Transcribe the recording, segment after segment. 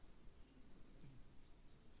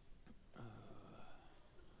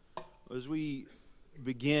As we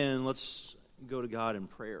begin, let's go to God in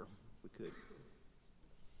prayer, if we could.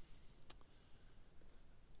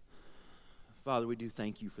 Father, we do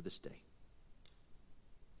thank you for this day.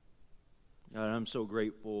 God, I'm so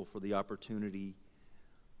grateful for the opportunity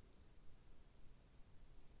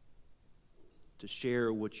to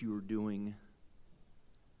share what you are doing,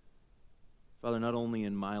 Father, not only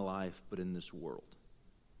in my life, but in this world,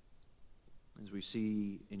 as we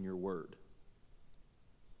see in your word.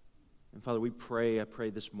 And Father, I pray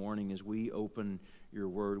this morning as we open your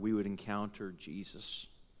word, we would encounter Jesus,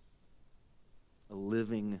 a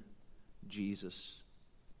living Jesus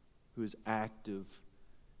who is active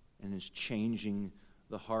and is changing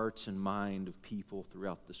the hearts and mind of people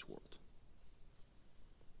throughout this world.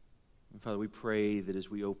 And Father, we pray that as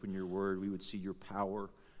we open your word, we would see your power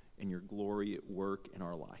and your glory at work in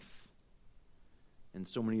our life. And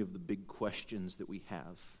so many of the big questions that we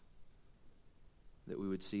have, that we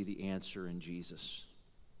would see the answer in Jesus.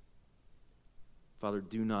 Father,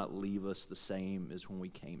 do not leave us the same as when we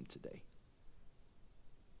came today.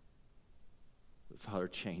 But Father,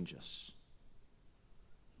 change us.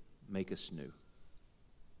 Make us new. And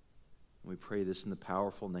we pray this in the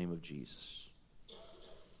powerful name of Jesus.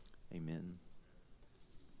 Amen.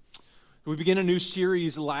 We began a new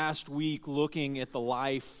series last week looking at the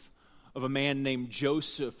life of a man named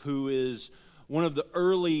Joseph, who is one of the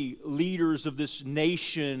early leaders of this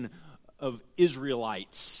nation of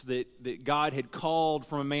Israelites that God had called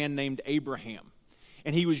from a man named Abraham.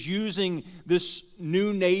 And he was using this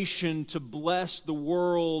new nation to bless the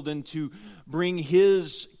world and to bring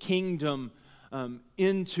his kingdom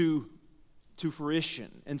into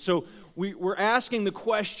fruition. And so we're asking the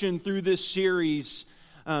question through this series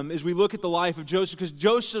as we look at the life of Joseph, because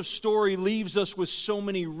Joseph's story leaves us with so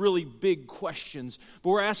many really big questions. But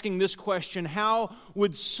we're asking this question: how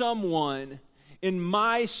would someone in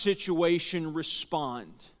my situation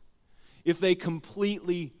respond if they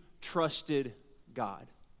completely trusted God?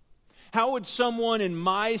 How would someone in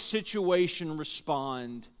my situation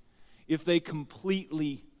respond if they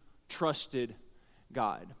completely trusted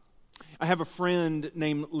God? I have a friend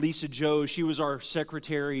named Lisa Joe. She was our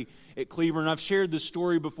secretary at Cleveland. I've shared this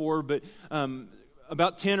story before, but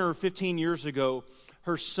about 10 or 15 years ago,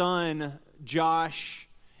 her son Josh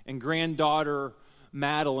and granddaughter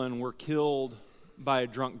Madeline were killed by a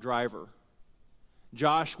drunk driver.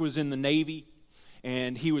 Josh was in the Navy,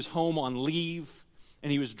 and he was home on leave,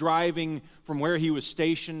 and he was driving from where he was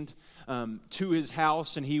stationed to his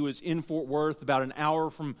house, and he was in Fort Worth, about an hour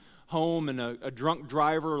from home, and a drunk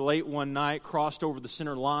driver late one night crossed over the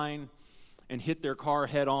center line and hit their car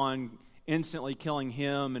head on, instantly killing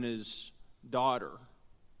him and his daughter.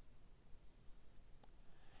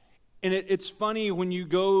 And it's funny when you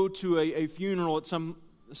go to a funeral at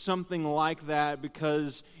something like that,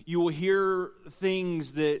 because you will hear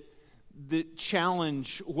things that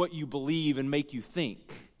challenge what you believe and make you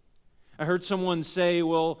think. I heard someone say,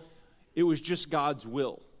 well, it was just God's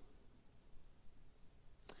will.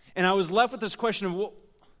 And I was left with this question of, well,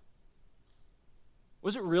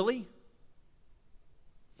 was it really?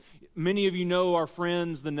 Many of you know our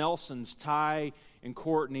friends, the Nelsons, Ty and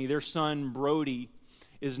Courtney. Their son, Brody,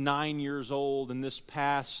 is 9 years old, and this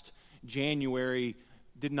past January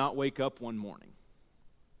did not wake up one morning.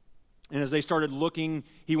 And as they started looking,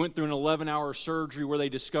 he went through an 11-hour surgery where they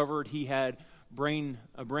discovered he had a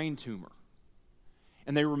brain tumor.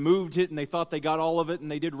 And they removed it, and they thought they got all of it, and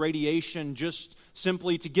they did radiation just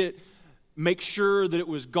simply to make sure that it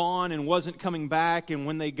was gone and wasn't coming back. And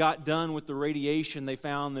when they got done with the radiation, they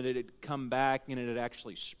found that it had come back and it had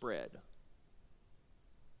actually spread.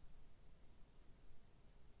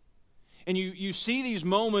 And you see these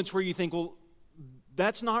moments where you think, well,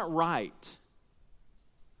 that's not right.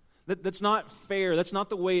 That's not fair. That's not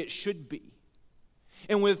the way it should be.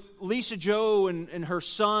 And with Lisa Joe and her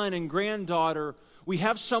son and granddaughter, we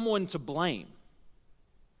have someone to blame.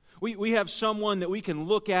 We have someone that we can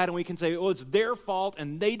look at and we can say, oh, it's their fault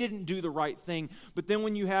and they didn't do the right thing. But then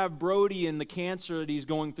when you have Brody and the cancer that he's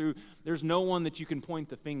going through, there's no one that you can point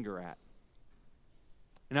the finger at.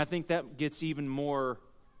 And I think that gets even more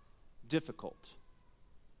difficult.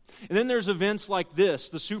 And then there's events like this,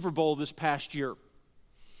 the Super Bowl this past year.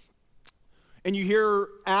 And you hear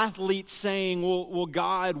athletes saying, well,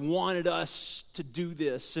 God wanted us to do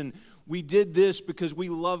this, and we did this because we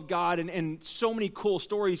love God, and so many cool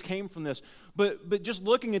stories came from this. But just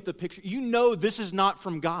looking at the picture, you know this is not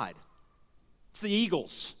from God. It's the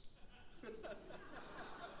Eagles.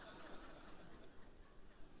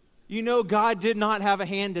 You know God did not have a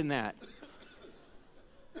hand in that.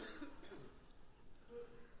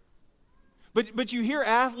 But you hear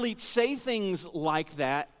athletes say things like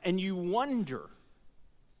that, and you wonder,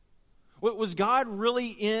 was God really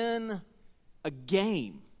in a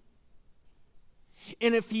game?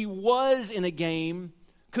 And if he was in a game,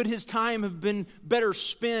 could his time have been better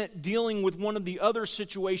spent dealing with one of the other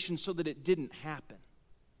situations so that it didn't happen?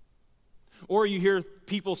 Or you hear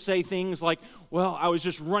people say things like, well, I was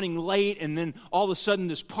just running late, and then all of a sudden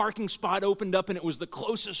this parking spot opened up, and it was the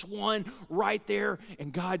closest one right there,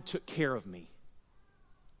 and God took care of me.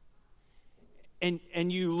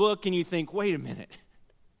 And you look and you think, wait a minute.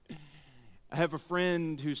 I have a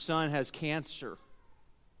friend whose son has cancer,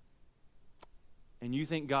 and you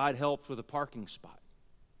think God helped with a parking spot.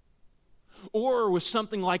 Or with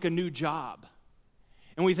something like a new job.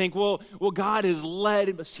 And we think, well, God has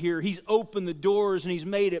led us here. He's opened the doors and he's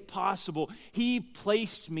made it possible. He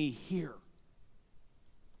placed me here.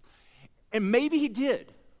 And maybe he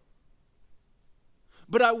did.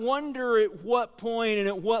 But I wonder at what point and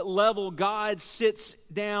at what level God sits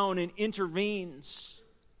down and intervenes.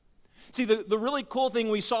 See, the really cool thing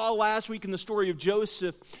we saw last week in the story of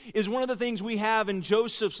Joseph is one of the things we have in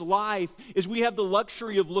Joseph's life is we have the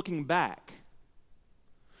luxury of looking back.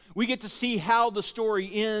 We get to see how the story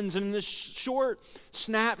ends, and in this short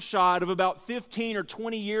snapshot of about 15 or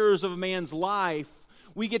 20 years of a man's life,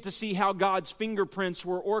 we get to see how God's fingerprints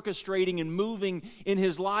were orchestrating and moving in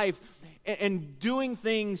his life and doing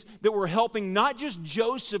things that were helping not just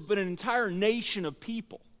Joseph, but an entire nation of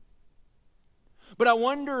people. But I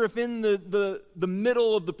wonder if in the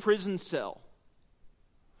middle of the prison cell,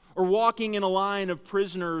 or walking in a line of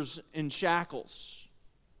prisoners in shackles,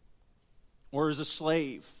 or as a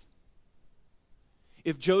slave,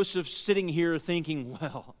 if Joseph's sitting here thinking,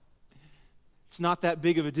 well, it's not that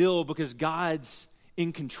big of a deal because God's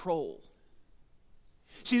in control.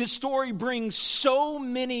 See, the story brings so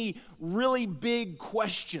many really big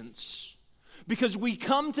questions because we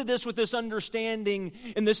come to this with this understanding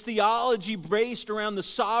and this theology based around the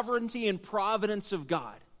sovereignty and providence of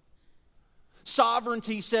God.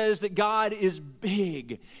 Sovereignty says that God is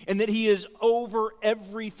big and that he is over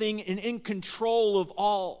everything and in control of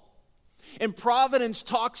all. And providence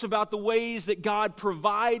talks about the ways that God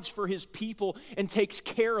provides for his people and takes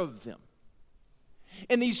care of them.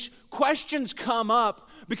 And these questions come up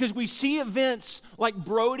because we see events like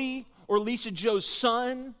Brody or Lisa Joe's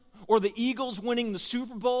son or the Eagles winning the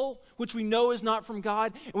Super Bowl, which we know is not from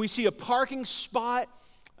God, and we see a parking spot.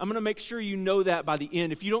 I'm going to make sure you know that by the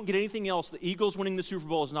end. If you don't get anything else, the Eagles winning the Super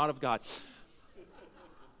Bowl is not of God.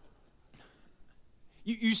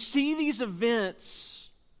 You see these events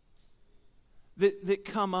that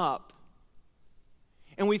come up,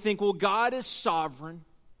 and we think, well, God is sovereign.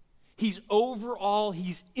 He's over all.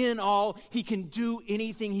 He's in all. He can do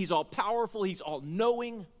anything. He's all powerful. He's all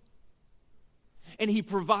knowing. And he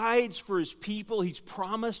provides for his people. He's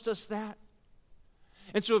promised us that.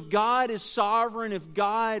 And so if God is sovereign, if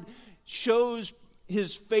God shows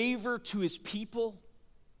his favor to his people,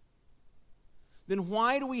 then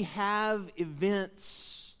why do we have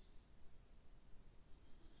events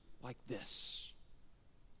like this?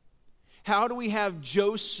 How do we have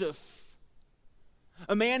Joseph,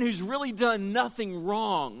 a man who's really done nothing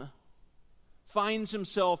wrong, finds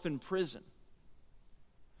himself in prison?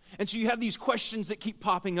 And so you have these questions that keep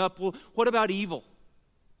popping up. Well, what about evil?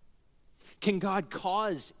 Can God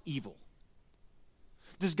cause evil?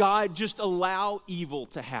 Does God just allow evil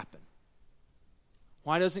to happen?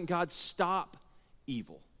 Why doesn't God stop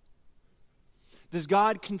evil? Does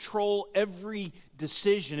God control every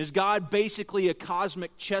decision? Is God basically a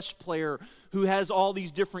cosmic chess player who has all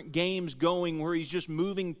these different games going where he's just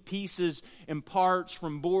moving pieces and parts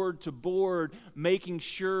from board to board, making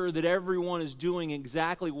sure that everyone is doing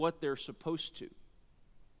exactly what they're supposed to?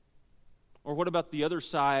 Or what about the other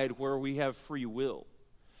side where we have free will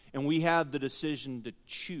and we have the decision to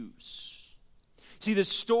choose? See, the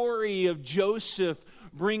story of Joseph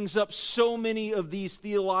brings up so many of these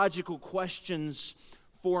theological questions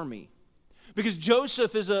for me. Because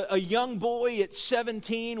Joseph is a young boy at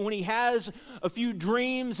 17 when he has a few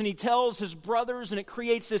dreams and he tells his brothers, and it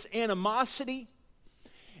creates this animosity.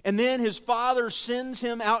 And then his father sends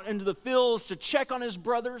him out into the fields to check on his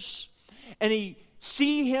brothers, and he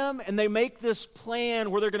see him, and they make this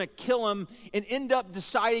plan where they're going to kill him and end up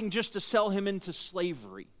deciding just to sell him into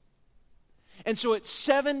slavery. And so at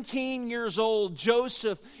 17 years old,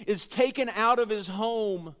 Joseph is taken out of his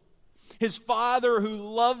home. His father, who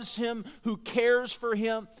loves him, who cares for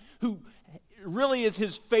him, who really is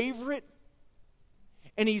his favorite,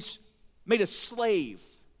 and he's made a slave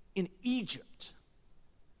in Egypt.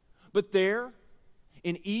 But there,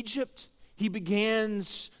 in Egypt, he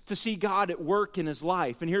begins to see God at work in his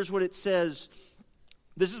life. And here's what it says.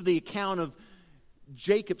 This is the account of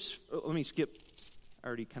Jacob's. Let me skip. I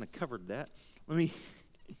already kind of covered that.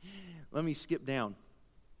 Let me skip down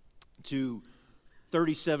to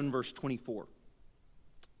 37 verse 24.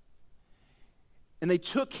 And they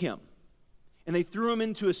took him, and they threw him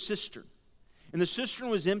into a cistern. And the cistern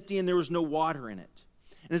was empty, and there was no water in it.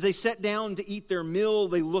 And as they sat down to eat their meal,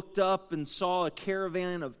 they looked up and saw a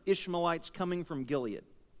caravan of Ishmaelites coming from Gilead.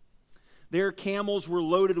 Their camels were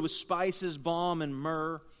loaded with spices, balm, and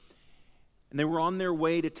myrrh, and they were on their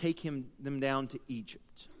way to take them down to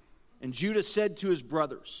Egypt. And Judah said to his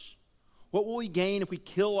brothers, "What will we gain if we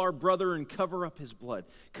kill our brother and cover up his blood?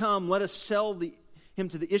 Come, let us sell him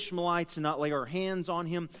to the Ishmaelites and not lay our hands on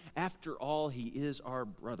him. After all, he is our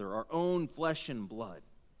brother, our own flesh and blood."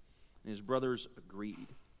 And his brothers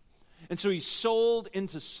agreed. And so he's sold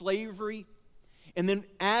into slavery. And then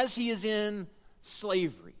as he is in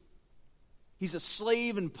slavery, he's a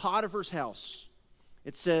slave in Potiphar's house.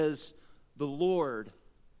 It says, the Lord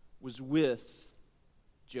was with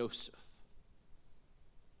Joseph.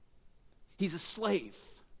 He's a slave.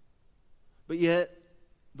 But yet,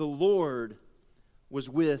 the Lord was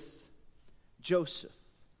with Joseph.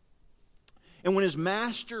 And when his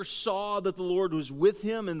master saw that the Lord was with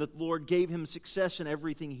him and that the Lord gave him success in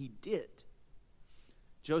everything he did,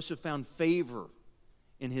 Joseph found favor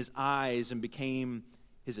in his eyes and became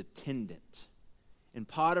his attendant. And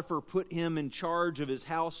Potiphar put him in charge of his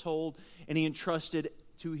household, and he entrusted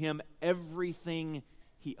to him everything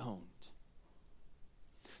he owned.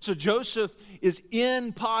 So Joseph is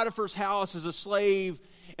in Potiphar's house as a slave,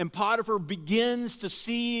 and Potiphar begins to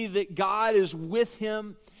see that God is with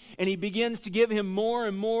him, and he begins to give him more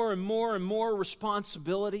and more and more and more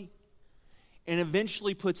responsibility, and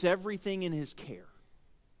eventually puts everything in his care.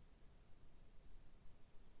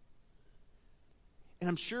 And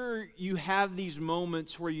I'm sure you have these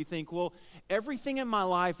moments where you think, well, everything in my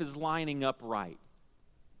life is lining up right.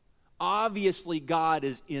 Obviously, God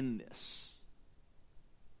is in this.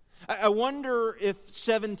 I wonder if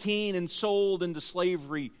 17 and sold into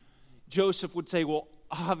slavery, Joseph would say, well,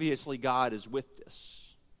 obviously God is with this.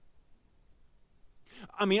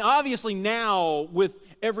 I mean, obviously now, with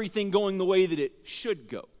everything going the way that it should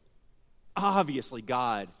go, obviously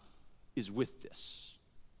God is with this.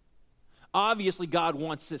 Obviously, God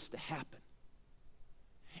wants this to happen.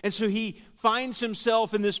 And so he finds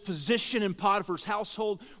himself in this position in Potiphar's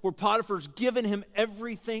household where Potiphar's given him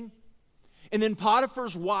everything. And then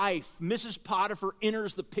Potiphar's wife, Mrs. Potiphar,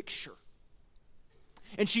 enters the picture.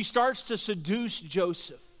 And she starts to seduce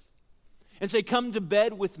Joseph and say, "Come to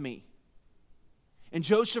bed with me." And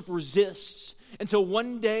Joseph resists until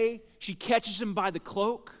one day she catches him by the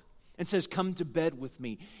cloak and says, "Come to bed with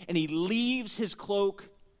me." And he leaves his cloak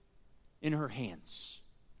in her hands,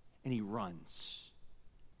 and he runs.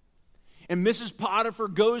 And Mrs. Potiphar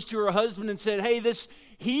goes to her husband and said, "Hey, this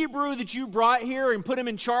Hebrew that you brought here and put him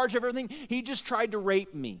in charge of everything, he just tried to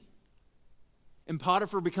rape me." And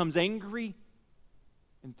Potiphar becomes angry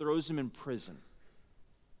and throws him in prison.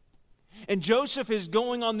 And Joseph is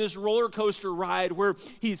going on this roller coaster ride where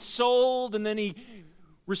he's sold, and then he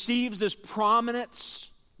receives this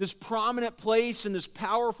prominence, this prominent place in this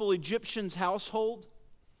powerful Egyptian's household.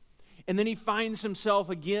 And then he finds himself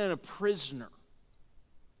again a prisoner.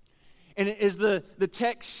 And as the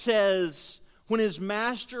text says, when his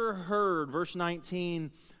master heard, verse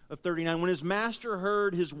 19 of 39, when his master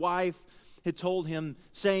heard his wife had told him,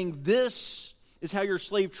 saying, "This is how your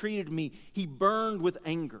slave treated me," he burned with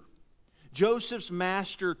anger. Joseph's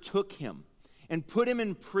master took him and put him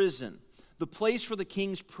in prison, the place where the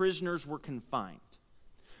king's prisoners were confined.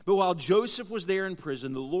 But while Joseph was there in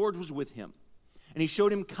prison, the Lord was with him. And he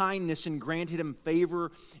showed him kindness and granted him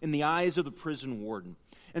favor in the eyes of the prison warden.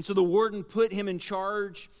 And so the warden put him in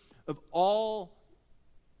charge of all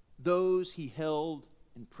those he held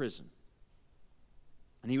in prison.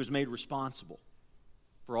 And he was made responsible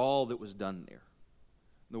for all that was done there.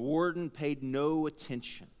 The warden paid no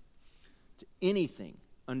attention to anything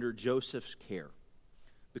under Joseph's care,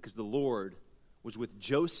 because the Lord was with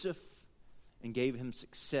Joseph and gave him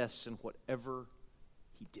success in whatever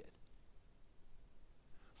he did.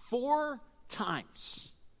 4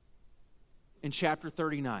 times in chapter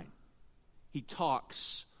 39, he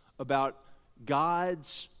talks about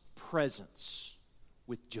God's presence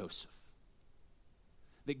with Joseph.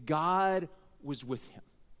 That God was with him.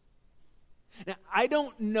 Now, I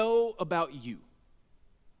don't know about you,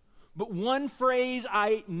 but one phrase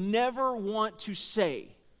I never want to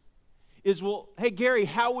say is, well, hey, Gary,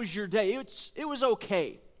 how was your day? It was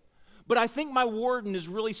okay, but I think my warden is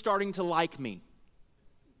really starting to like me.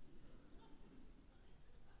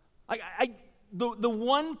 The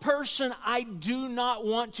one person I do not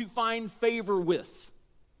want to find favor with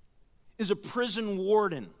is a prison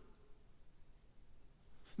warden.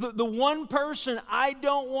 The one person I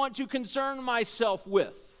don't want to concern myself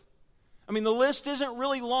with. I mean, the list isn't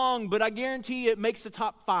really long, but I guarantee you it makes the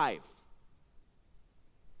top 5.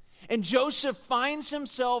 And Joseph finds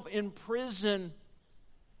himself in prison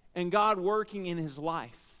and God working in his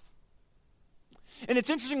life. And it's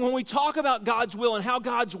interesting when we talk about God's will and how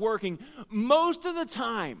God's working, most of the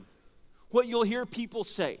time, what you'll hear people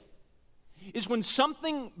say is when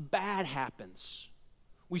something bad happens,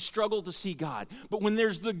 we struggle to see God. But when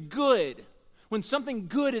there's the good, when something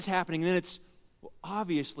good is happening, then it's, well,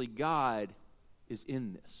 obviously God is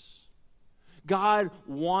in this. God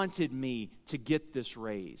wanted me to get this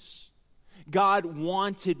raise. God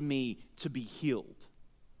wanted me to be healed.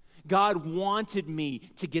 God wanted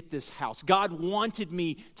me to get this house. God wanted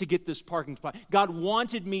me to get this parking spot. God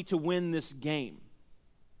wanted me to win this game.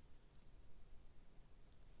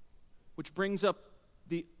 Which brings up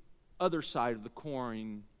the other side of the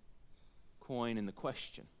coin and the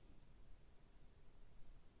question.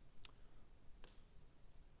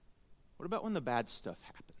 What about when the bad stuff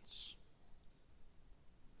happens?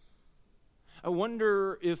 I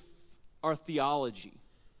wonder if our theology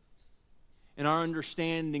and our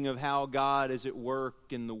understanding of how God is at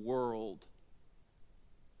work in the world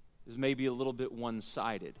is maybe a little bit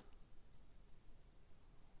one-sided,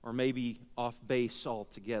 or maybe off base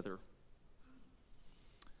altogether.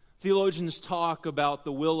 Theologians talk about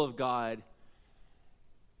the will of God,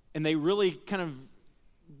 and they really kind of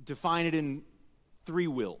define it in 3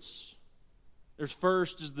 wills. There's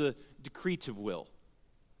first is the decretive will,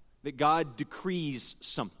 that God decrees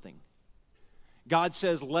something. God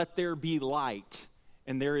says, let there be light,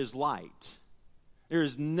 and there is light. There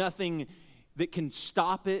is nothing that can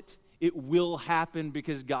stop it. It will happen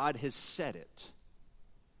because God has said it.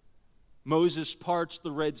 Moses parts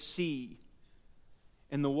the Red Sea,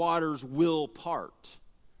 and the waters will part.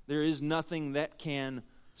 There is nothing that can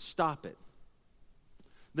stop it.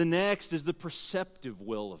 The next is the preceptive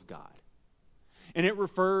will of God. And it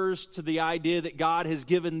refers to the idea that God has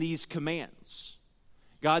given these commands.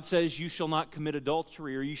 God says, you shall not commit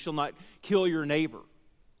adultery, or you shall not kill your neighbor.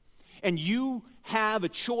 And you have a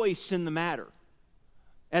choice in the matter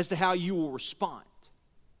as to how you will respond.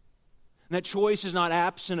 And that choice is not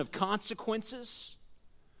absent of consequences,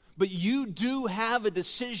 but you do have a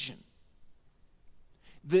decision.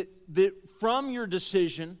 That from your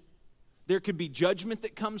decision, there could be judgment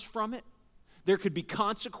that comes from it. There could be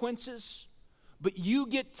consequences. But you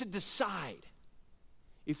get to decide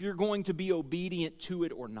if you're going to be obedient to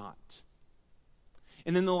it or not.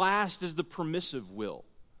 And then the last is the permissive will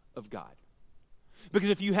of God. Because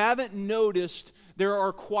if you haven't noticed, there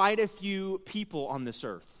are quite a few people on this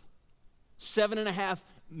earth. 7.5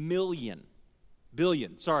 million.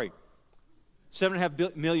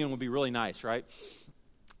 7.5 million would be really nice, right?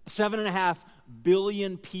 7.5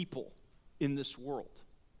 billion people in this world.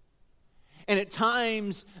 And at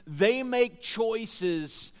times, they make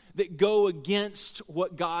choices that go against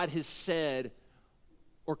what God has said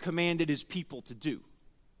or commanded his people to do.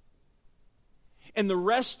 And the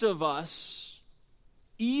rest of us,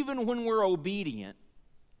 even when we're obedient,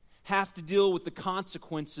 have to deal with the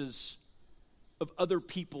consequences of other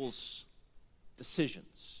people's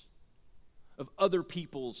decisions, of other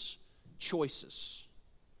people's choices.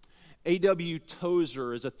 A.W.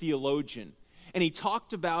 Tozer is a theologian, and he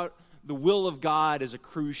talked about the will of God as a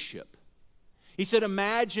cruise ship. He said,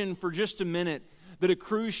 imagine for just a minute that a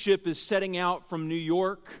cruise ship is setting out from New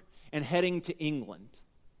York and heading to England.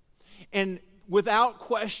 And without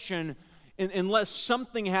question, unless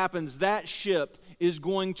something happens, that ship is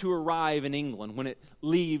going to arrive in England when it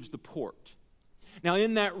leaves the port. Now,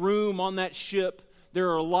 in that room on that ship, there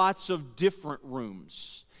are lots of different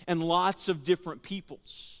rooms and lots of different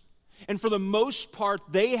peoples. And for the most part,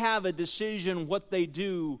 they have a decision what they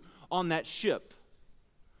do on that ship.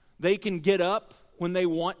 They can get up when they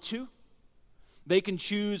want to. They can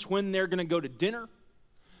choose when they're going to go to dinner.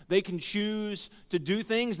 They can choose to do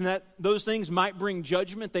things, and those things might bring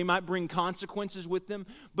judgment. They might bring consequences with them.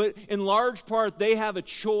 But in large part, they have a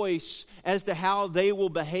choice as to how they will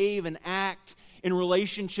behave and act in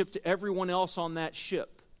relationship to everyone else on that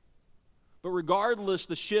ship. But regardless,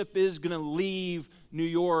 the ship is going to leave New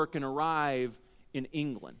York and arrive in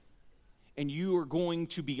England. And you are going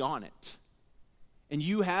to be on it. And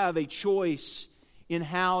you have a choice in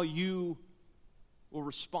how you will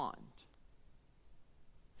respond.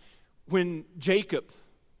 When Jacob,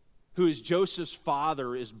 who is Joseph's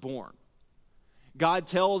father, is born, God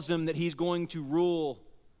tells him that he's going to rule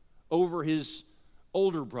over his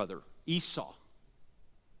older brother, Esau.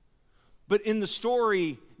 But in the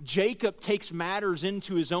story, Jacob takes matters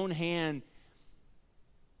into his own hand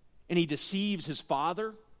and he deceives his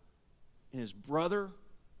father and his brother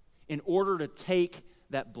in order to take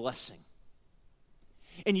that blessing.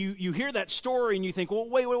 And you hear that story and you think, well,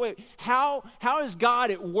 wait. How is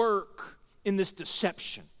God at work in this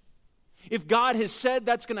deception? If God has said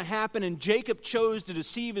that's going to happen and Jacob chose to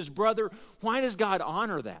deceive his brother, why does God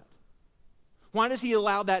honor that? Why does he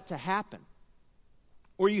allow that to happen?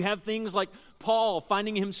 Or you have things like Paul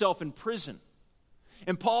finding himself in prison.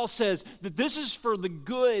 And Paul says that this is for the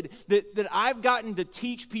good that I've gotten to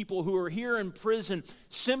teach people who are here in prison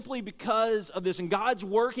simply because of this. And God's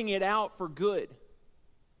working it out for good.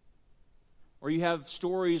 Or you have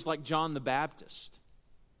stories like John the Baptist,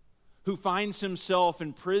 who finds himself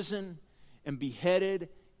in prison and beheaded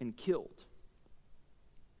and killed.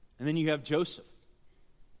 And then you have Joseph,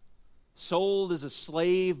 sold as a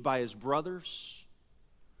slave by his brothers,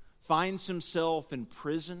 finds himself in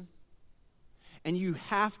prison. And you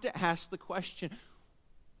have to ask the question,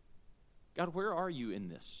 God, where are you in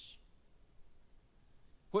this?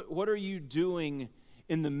 What are you doing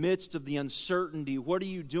in the midst of the uncertainty? What are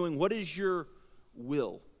you doing? What is your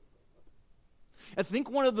will? I think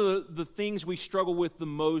one of the things we struggle with the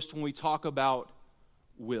most when we talk about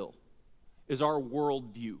will is our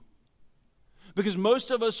worldview. Because most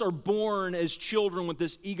of us are born as children with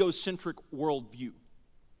this egocentric worldview.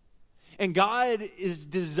 And God is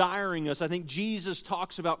desiring us, I think Jesus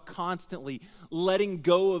talks about constantly letting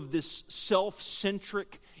go of this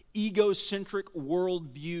self-centric, egocentric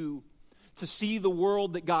worldview to see the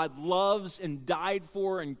world that God loves and died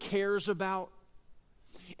for and cares about.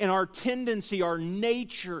 And our tendency, our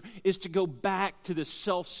nature, is to go back to this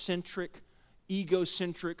self-centric,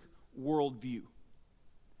 egocentric worldview.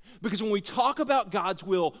 Because when we talk about God's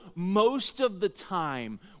will, most of the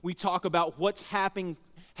time we talk about what's happening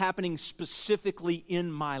specifically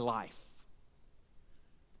in my life.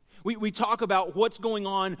 We talk about what's going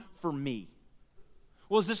on for me.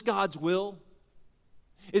 Well, is this God's will?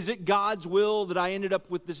 Is it God's will that I ended up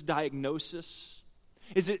with this diagnosis?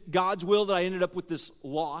 Is it God's will that I ended up with this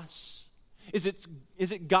loss? Is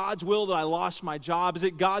it God's will that I lost my job? Is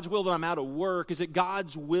it God's will that I'm out of work? Is it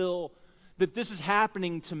God's will that this is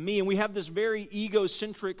happening to me? And we have this very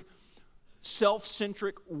egocentric,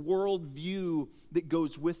 self-centric worldview that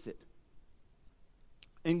goes with it.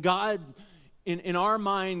 And God, in our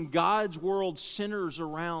mind, God's world centers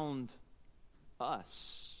around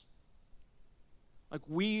us. Like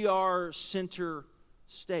we are center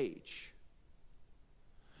stage.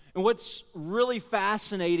 And what's really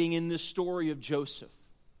fascinating in this story of Joseph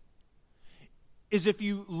is if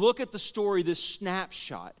you look at the story, this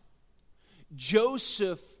snapshot,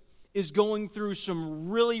 Joseph is going through some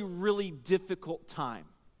really, really difficult time.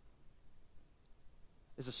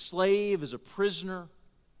 As a slave, as a prisoner,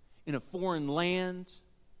 in a foreign land.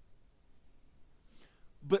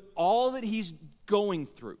 But all that he's going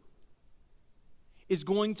through is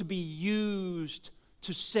going to be used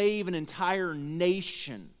to save an entire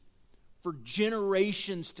nation for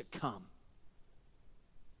generations to come.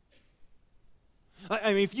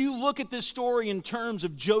 I mean, if you look at this story in terms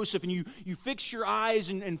of Joseph and you fix your eyes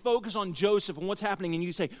and focus on Joseph and what's happening, and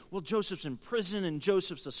you say, well, Joseph's in prison and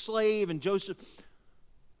Joseph's a slave and Joseph...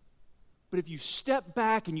 But if you step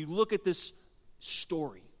back and you look at this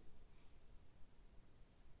story,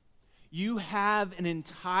 you have an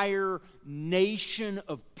entire nation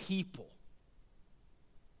of people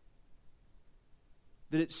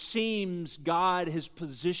that it seems God has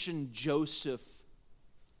positioned Joseph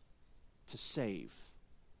to save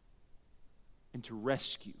and to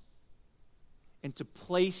rescue and to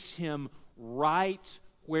place him right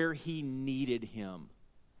where he needed him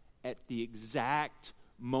at the exact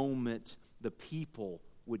moment the people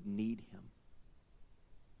would need him.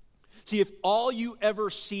 See, if all you ever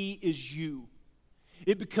see is you,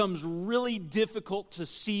 it becomes really difficult to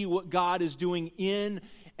see what God is doing in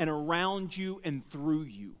and around you and through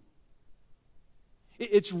you.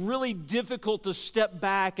 It's really difficult to step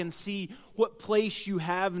back and see what place you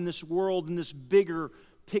have in this world, in this bigger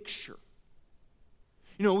picture.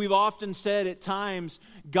 You know, we've often said at times,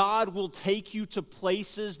 God will take you to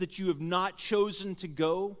places that you have not chosen to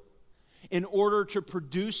go in order to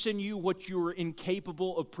produce in you what you are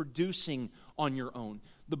incapable of producing on your own.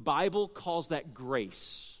 The Bible calls that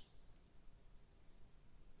grace.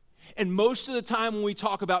 And most of the time when we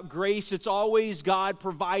talk about grace, it's always God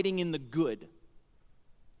providing in the good.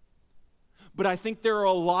 But I think there are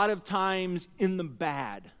a lot of times in the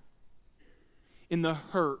bad, in the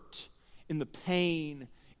hurt, in the pain,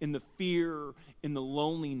 in the fear, in the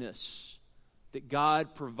loneliness, that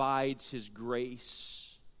God provides His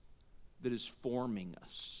grace that is forming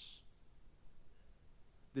us,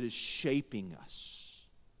 that is shaping us,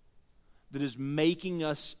 that is making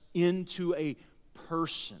us into a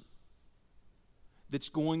person that's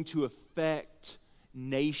going to affect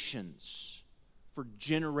nations for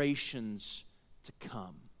generations to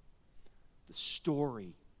come. The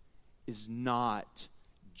story is not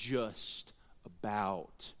just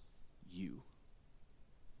about you.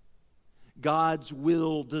 God's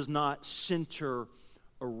will does not center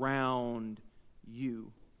around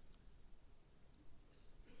you.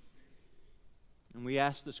 And we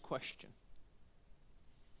ask this question: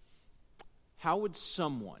 how would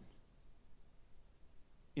someone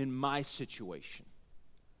in my situation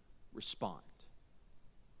respond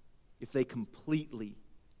if they completely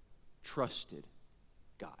trusted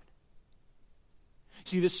God?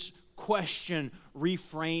 See, this question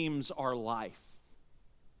reframes our life,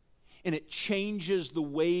 and it changes the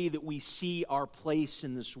way that we see our place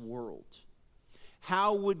in this world.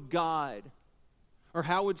 How would God, or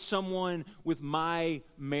how would someone with my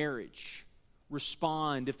marriage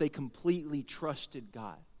respond if they completely trusted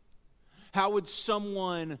God? How would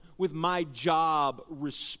someone with my job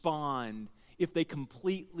respond if they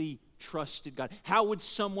completely trusted God? How would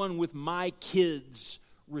someone with my kids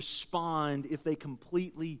respond if they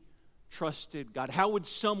completely trusted God? How would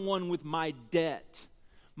someone with my debt,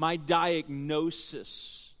 my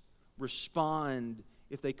diagnosis, respond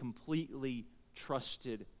if they completely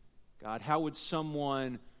trusted God? How would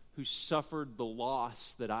someone who suffered the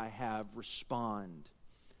loss that I have respond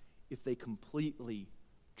if they completely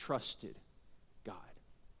trusted God?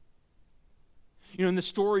 You know, in the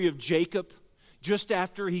story of Jacob, just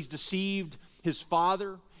after he's deceived his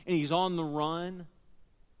father and he's on the run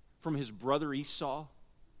from his brother Esau,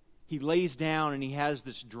 he lays down and he has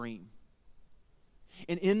this dream.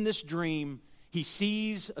 And in this dream, he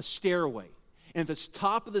sees a stairway. And at the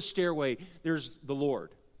top of the stairway, there's the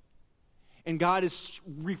Lord. And God is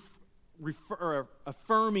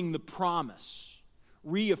affirming the promise,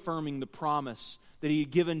 reaffirming the promise that He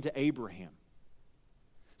had given to Abraham.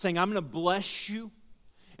 Saying, I'm going to bless you,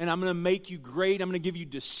 and I'm going to make you great. I'm going to give you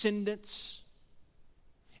descendants.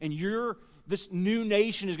 And this new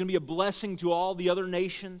nation is going to be a blessing to all the other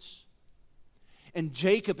nations. And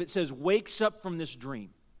Jacob, it says, wakes up from this dream.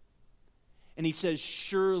 And he says,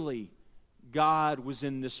 surely God was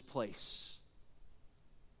in this place,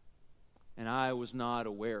 and I was not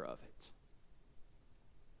aware of it.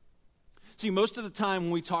 See, most of the time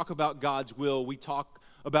when we talk about God's will, we talk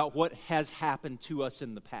about what has happened to us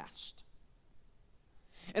in the past.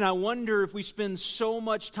 And I wonder if we spend so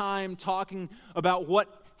much time talking about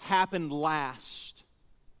what happened last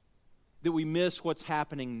that we miss what's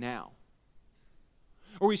happening now.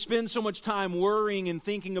 Or we spend so much time worrying and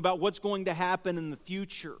thinking about what's going to happen in the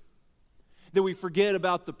future that we forget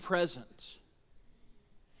about the present.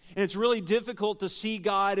 And it's really difficult to see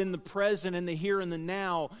God in the present, in the here and the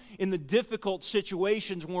now, in the difficult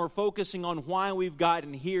situations when we're focusing on why we've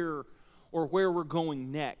gotten here or where we're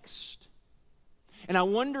going next. And I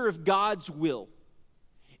wonder if God's will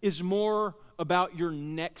is more about your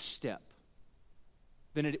next step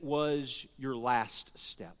than it was your last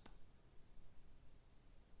step.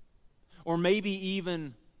 Or maybe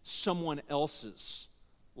even someone else's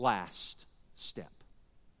last step.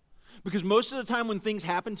 Because most of the time when things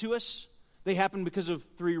happen to us, they happen because of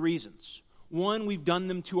three reasons. One, we've done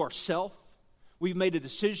them to ourselves. We've made a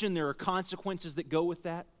decision. There are consequences that go with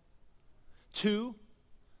that. Two,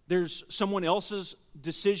 there's someone else's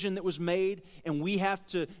decision that was made, and we have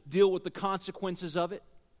to deal with the consequences of it.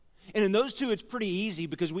 And in those two, it's pretty easy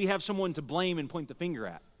because we have someone to blame and point the finger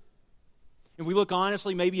at. If we look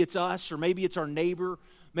honestly, maybe it's us, or maybe it's our neighbor,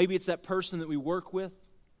 maybe it's that person that we work with.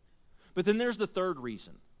 But then there's the third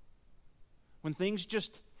reason. When things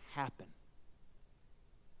just happen.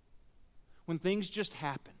 When things just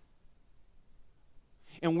happen.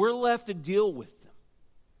 And we're left to deal with them.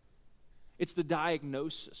 It's the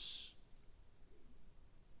diagnosis.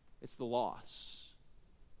 It's the loss.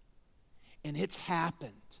 And it's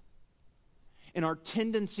happened. And our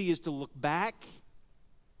tendency is to look back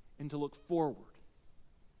and to look forward.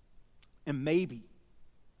 And maybe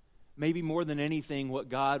more than anything, what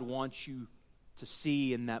God wants you to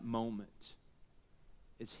see in that moment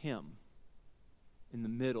is Him in the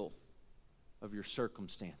middle of your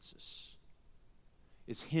circumstances.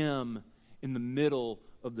 It's Him in the middle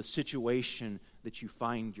of the situation that you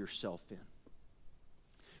find yourself in.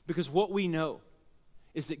 Because what we know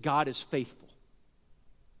is that God is faithful.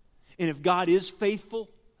 And if God is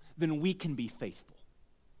faithful, then we can be faithful.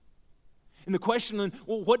 And the question then,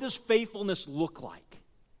 well, what does faithfulness look like?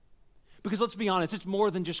 Because let's be honest, it's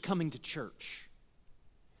more than just coming to church.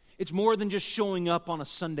 It's more than just showing up on a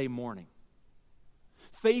Sunday morning.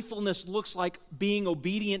 Faithfulness looks like being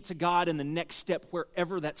obedient to God in the next step,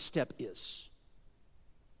 wherever that step is.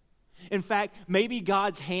 In fact, maybe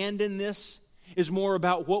God's hand in this is more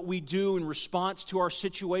about what we do in response to our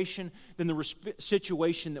situation than the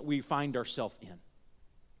situation that we find ourselves in.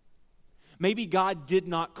 Maybe God did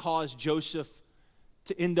not cause Joseph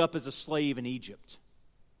to end up as a slave in Egypt.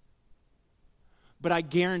 But I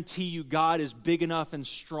guarantee you God is big enough and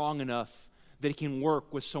strong enough that He can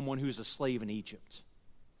work with someone who's a slave in Egypt.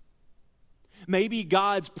 Maybe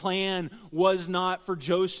God's plan was not for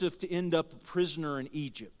Joseph to end up a prisoner in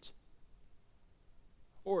Egypt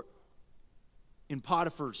or in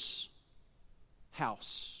Potiphar's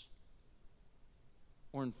house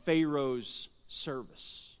or in Pharaoh's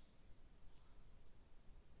service.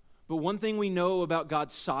 But one thing we know about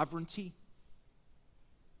God's sovereignty,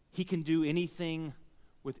 He can do anything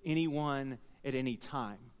with anyone at any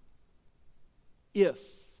time if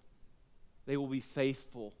they will be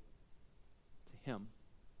faithful to Him.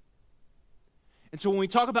 And so when we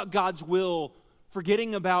talk about God's will,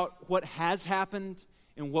 forgetting about what has happened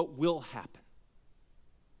and what will happen,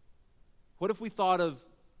 what if we thought of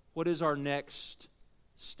what is our next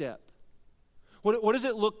step? What does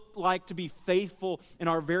it look like to be faithful in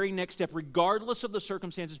our very next step, regardless of the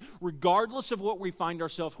circumstances, regardless of what we find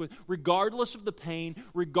ourselves with, regardless of the pain,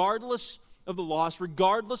 regardless of the loss,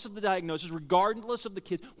 regardless of the diagnosis, regardless of the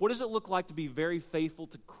kids? What does it look like to be very faithful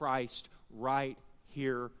to Christ right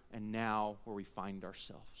here and now where we find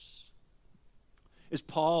ourselves? As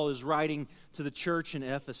Paul is writing to the church in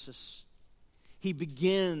Ephesus, he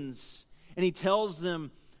begins and he tells them,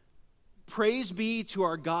 "Praise be to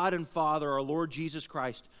our God and Father, our Lord Jesus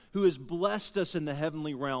Christ, who has blessed us in the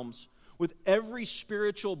heavenly realms with every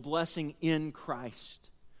spiritual blessing in Christ.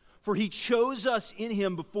 For He chose us in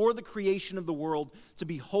Him before the creation of the world to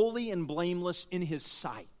be holy and blameless in His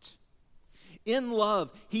sight. In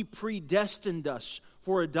love, He predestined us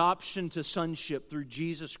for adoption to sonship through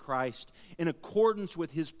Jesus Christ in accordance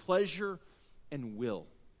with His pleasure and will,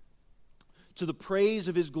 to the praise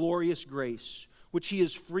of His glorious grace, which He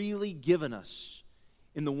has freely given us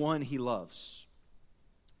in the one He loves.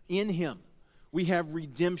 In Him we have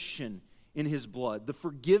redemption in His blood, the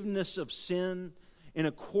forgiveness of sin in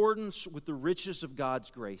accordance with the riches of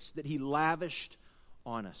God's grace that He lavished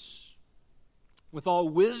on us. With all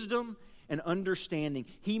wisdom and understanding,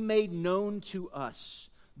 He made known to us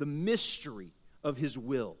the mystery of His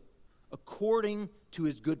will, according to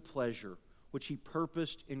His good pleasure, which He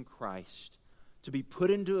purposed in Christ, to be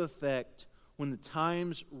put into effect when the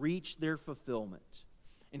times reach their fulfillment."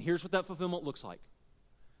 And here's what that fulfillment looks like: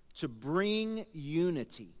 to bring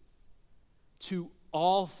unity to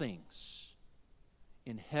all things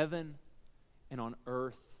in heaven and on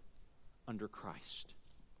earth under Christ.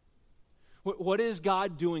 What is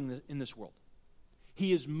God doing in this world?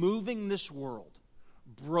 He is moving this world,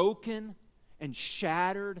 broken and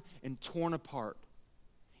shattered and torn apart,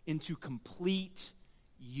 into complete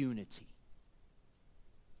unity.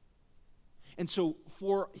 And so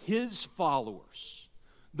for His followers,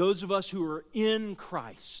 those of us who are in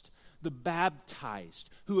Christ, the baptized,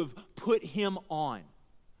 who have put Him on,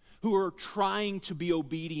 who are trying to be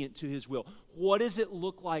obedient to His will, what does it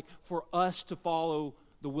look like for us to follow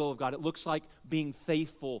the will of God? It looks like being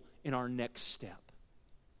faithful in our next step.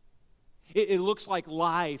 It looks like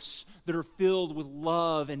lives that are filled with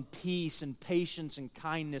love and peace and patience and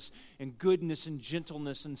kindness and goodness and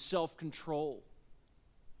gentleness and self-control.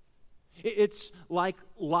 It's like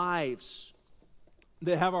lives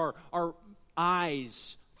that have our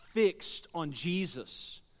eyes fixed on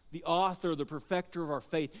Jesus, the author, the perfecter of our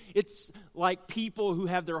faith. It's like people who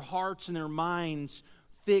have their hearts and their minds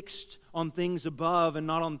fixed on things above and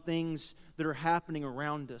not on things that are happening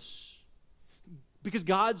around us. Because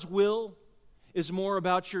God's will is more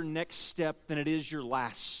about your next step than it is your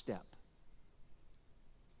last step.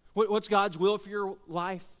 What's God's will for your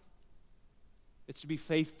life? It's to be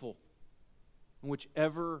faithful in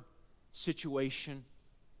whichever situation,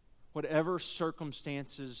 whatever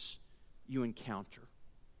circumstances you encounter.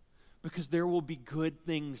 Because there will be good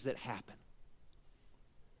things that happen.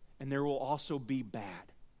 And there will also be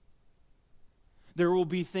bad. There will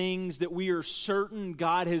be things that we are certain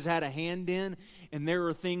God has had a hand in, and there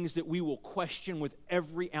are things that we will question with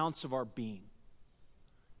every ounce of our being.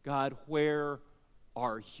 God, where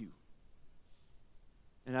are you?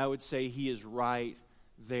 And I would say He is right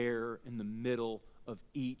there in the middle of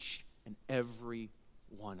each and every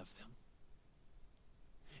one of them.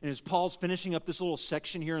 And as Paul's finishing up this little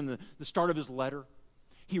section here in the start of his letter,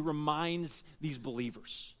 he reminds these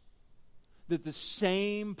believers that the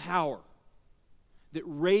same power that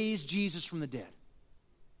raised Jesus from the dead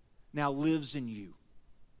now lives in you.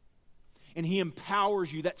 And He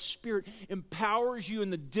empowers you. That Spirit empowers you in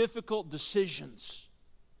the difficult decisions,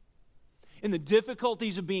 in the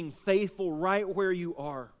difficulties of being faithful right where you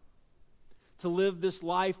are, to live this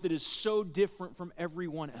life that is so different from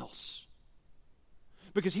everyone else.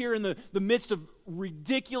 Because here in the midst of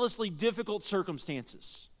ridiculously difficult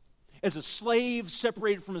circumstances, as a slave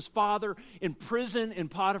separated from his father, in prison in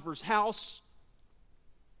Potiphar's house,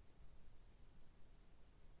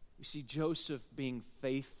 we see Joseph being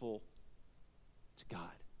faithful to God.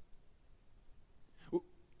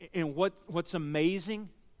 And what's amazing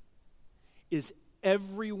is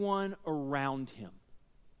everyone around him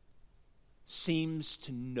seems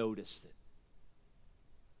to notice it.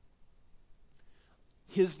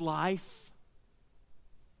 His life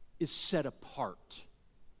is set apart.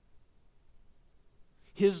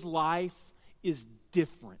 His life is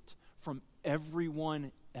different from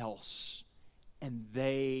everyone else, and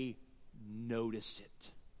they notice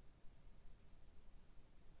it.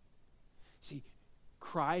 See,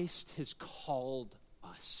 Christ has called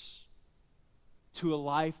us to a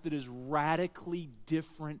life that is radically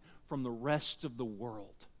different from the rest of the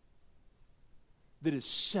world, that is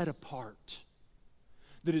set apart,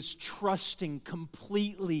 that is trusting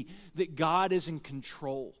completely that God is in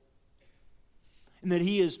control and that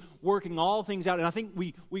He is working all things out. And I think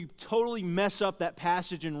we totally mess up that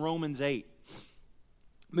passage in Romans 8.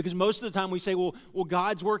 Because most of the time we say, well,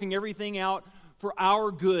 God's working everything out for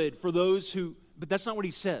our good, for those who... But that's not what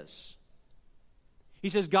He says. He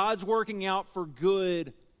says God's working out for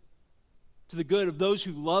good, to the good of those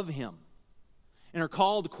who love Him and are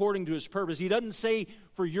called according to His purpose. He doesn't say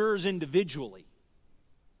for yours individually.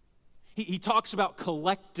 He talks about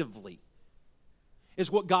collectively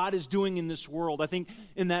is what God is doing in this world. I think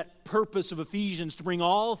in that purpose of Ephesians to bring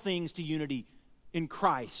all things to unity in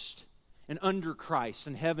Christ and under Christ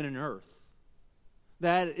in heaven and earth.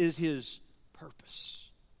 That is His purpose.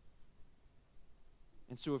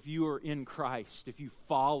 And so if you are in Christ, if you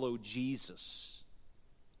follow Jesus,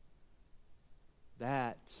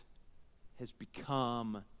 that has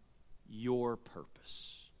become your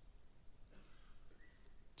purpose.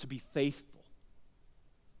 To be faithful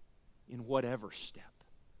in whatever step.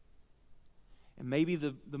 And maybe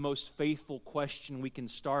the most faithful question we can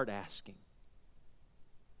start asking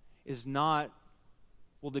is not,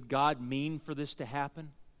 well, did God mean for this to happen?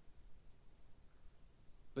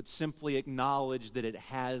 But simply acknowledge that it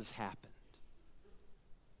has happened.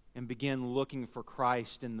 And begin looking for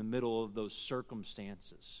Christ in the middle of those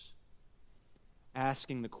circumstances.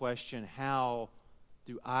 Asking the question, how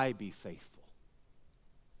do I be faithful?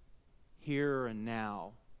 Here and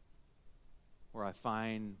now, where I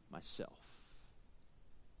find myself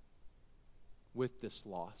with this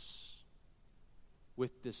loss,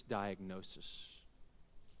 with this diagnosis,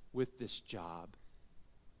 with this job,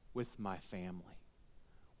 with my family,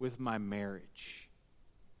 with my marriage.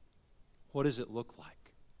 What does it look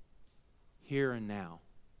like here and now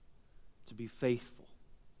to be faithful?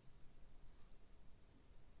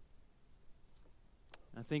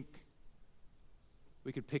 I think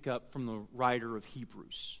we could pick up from the writer of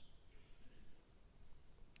Hebrews,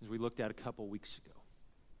 as we looked at a couple weeks ago.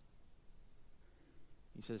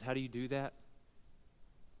 He says, how do you do that?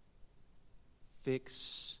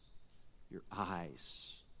 Fix your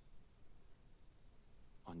eyes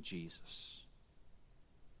on Jesus.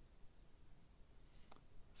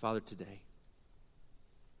 Father, today,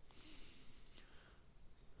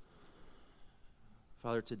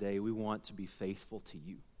 we want to be faithful to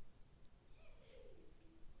You.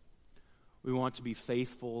 We want to be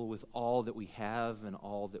faithful with all that we have and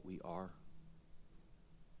all that we are.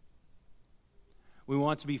 We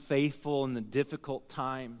want to be faithful in the difficult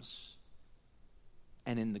times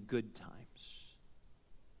and in the good times.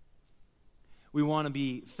 We want to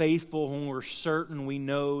be faithful when we're certain we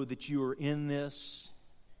know that You are in this,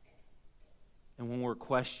 and when we're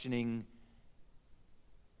questioning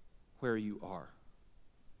where You are.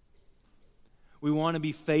 We want to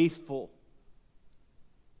be faithful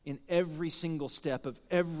in every single step of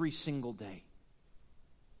every single day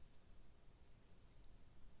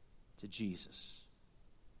to Jesus.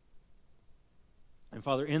 And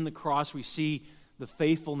Father, in the cross we see the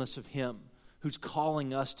faithfulness of Him who's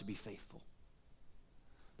calling us to be faithful.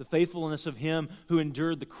 The faithfulness of Him who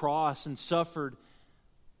endured the cross and suffered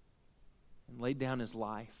and laid down His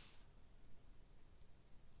life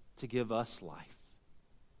to give us life.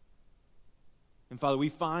 And Father, we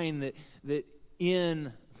find that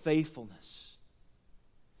in faithfulness,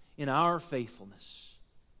 in our faithfulness,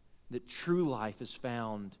 that true life is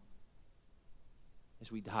found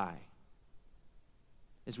as we die.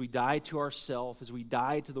 As we die to ourselves, as we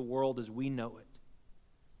die to the world as we know it,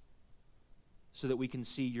 so that we can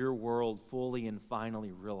see your world fully and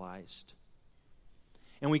finally realized.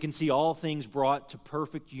 And we can see all things brought to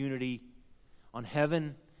perfect unity in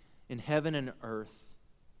heaven and earth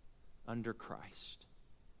under Christ.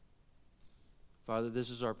 Father, this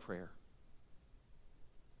is our prayer.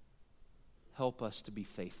 Help us to be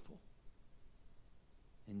faithful.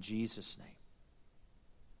 In Jesus'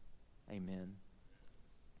 name, amen.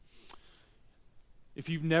 If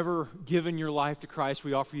you've never given your life to Christ,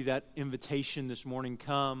 we offer you that invitation this morning.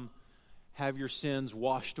 Come, have your sins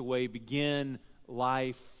washed away, begin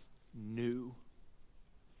life new.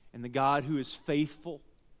 And the God who is faithful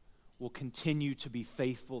will continue to be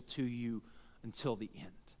faithful to you until the end.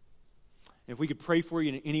 And if we could pray for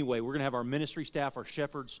you in any way, we're going to have our ministry staff, our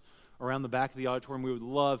shepherds around the back of the auditorium. We would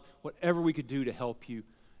love whatever we could do to help you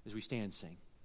as we stand and sing.